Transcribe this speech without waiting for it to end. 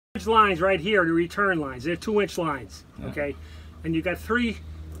lines right here are the return lines. They're 2-inch lines, okay? And you got 3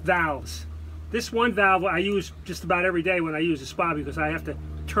 valves. This one valve I use just about every day when I use a spa because I have to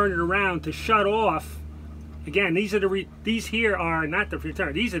turn it around to shut off. Again, these here are not the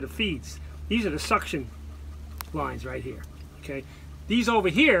return. These are the feeds. These are the suction lines right here. Okay, these over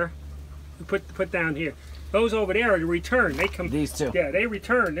here, put down here. Those over there are the return. They come. These two. Yeah, they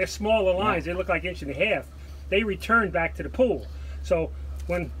return. They're smaller lines. They look like 1.5 inches. They return back to the pool. So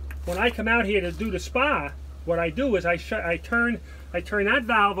when I come out here to do the spa, what I do is I turn that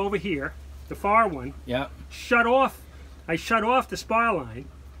valve over here, the far one. Yeah. I shut off the spa line.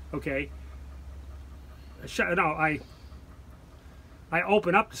 Okay. I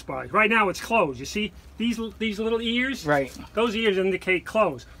open up the spa. Right now it's closed. You see these little ears? Right. Those ears indicate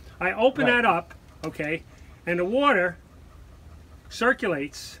close. I open that up, okay, and the water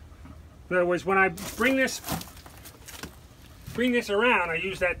circulates. In other words, when I bring this around, I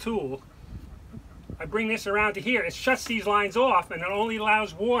use that tool. I bring this around to here. It shuts these lines off, and it only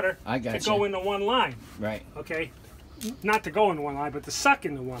allows water to go into one line. Right. Okay. Not to go into one line, but to suck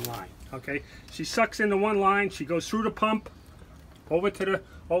into one line. Okay. She sucks into one line. She goes through the pump, over to the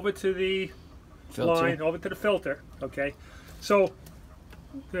filter. Line, over to the filter. Okay. So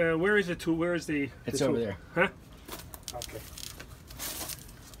where is the tool? Where is the? It's tool? over there. Huh? Okay.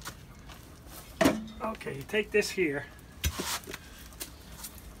 Okay. You take this here.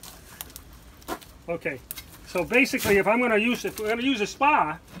 Okay. So basically, if we're going to use a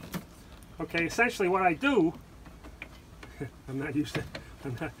spa, okay, essentially what I do. I'm not used to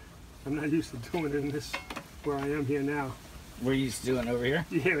doing it in this where I am here now. We're used to doing it over here?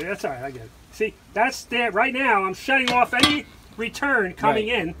 Yeah, that's all right, I get it. See, that's there. Right now, I'm shutting off any return coming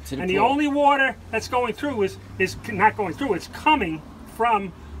in, and the only water that's going through is not going through, it's coming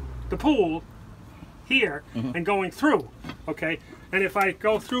from the pool here and going through, okay? And if I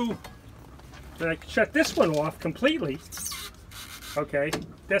go through, and I shut this one off completely, okay,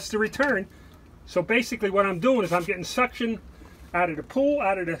 that's the return. So basically what I'm doing is I'm getting suction out of the pool,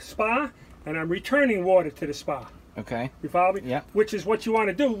 out of the spa, and I'm returning water to the spa. Okay. You follow me? Yeah. Which is what you want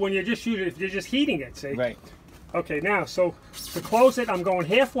to do when you're just using it, if you're just heating it, see? Right. Okay, now, so to close it, I'm going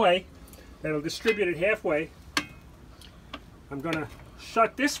halfway. That'll distribute it halfway. I'm going to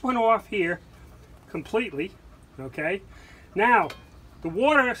shut this one off here completely, okay? Now, the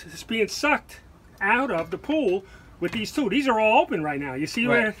water is being sucked out of the pool with these two. These are all open right now. You see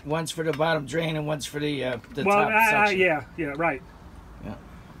where? One's for the bottom drain and one's for the well, top suction. yeah, right. Yeah.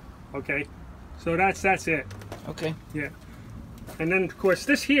 Okay, so that's it. Okay. Yeah. And then, of course,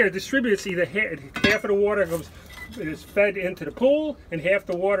 this here distributes either half of the water is fed into the pool and half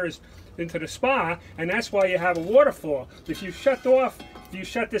the water is into the spa, and that's why you have a waterfall. If you shut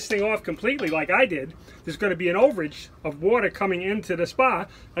this thing off completely like I did, there's going to be an overage of water coming into the spa.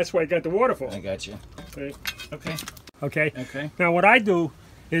 That's why I got the waterfall. I got you. Okay. Okay. Okay. Okay. Now what I do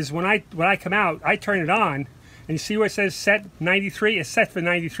is when I come out, I turn it on, and you see where it says set 93? It's set for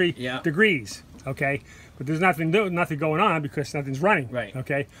 93 degrees. Okay. But there's nothing going on because nothing's running. Right.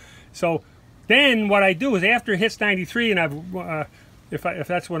 Okay. So then what I do is after it hits 93, and if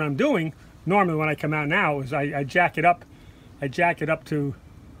that's what I'm doing, normally when I come out now is I jack it up. I jack it up to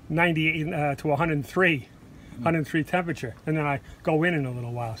 98 to 103 temperature, and then I go in a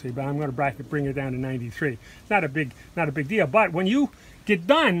little while. See, but I'm going to bring it down to 93. It's not a big deal. But when you get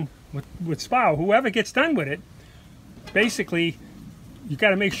done with spa, whoever gets done with it, basically you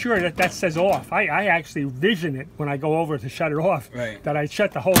got to make sure that says off. I actually vision it when I go over to shut it off. Right. That I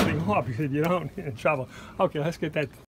shut the whole thing off, because if you don't, you're in trouble. Okay, let's get that.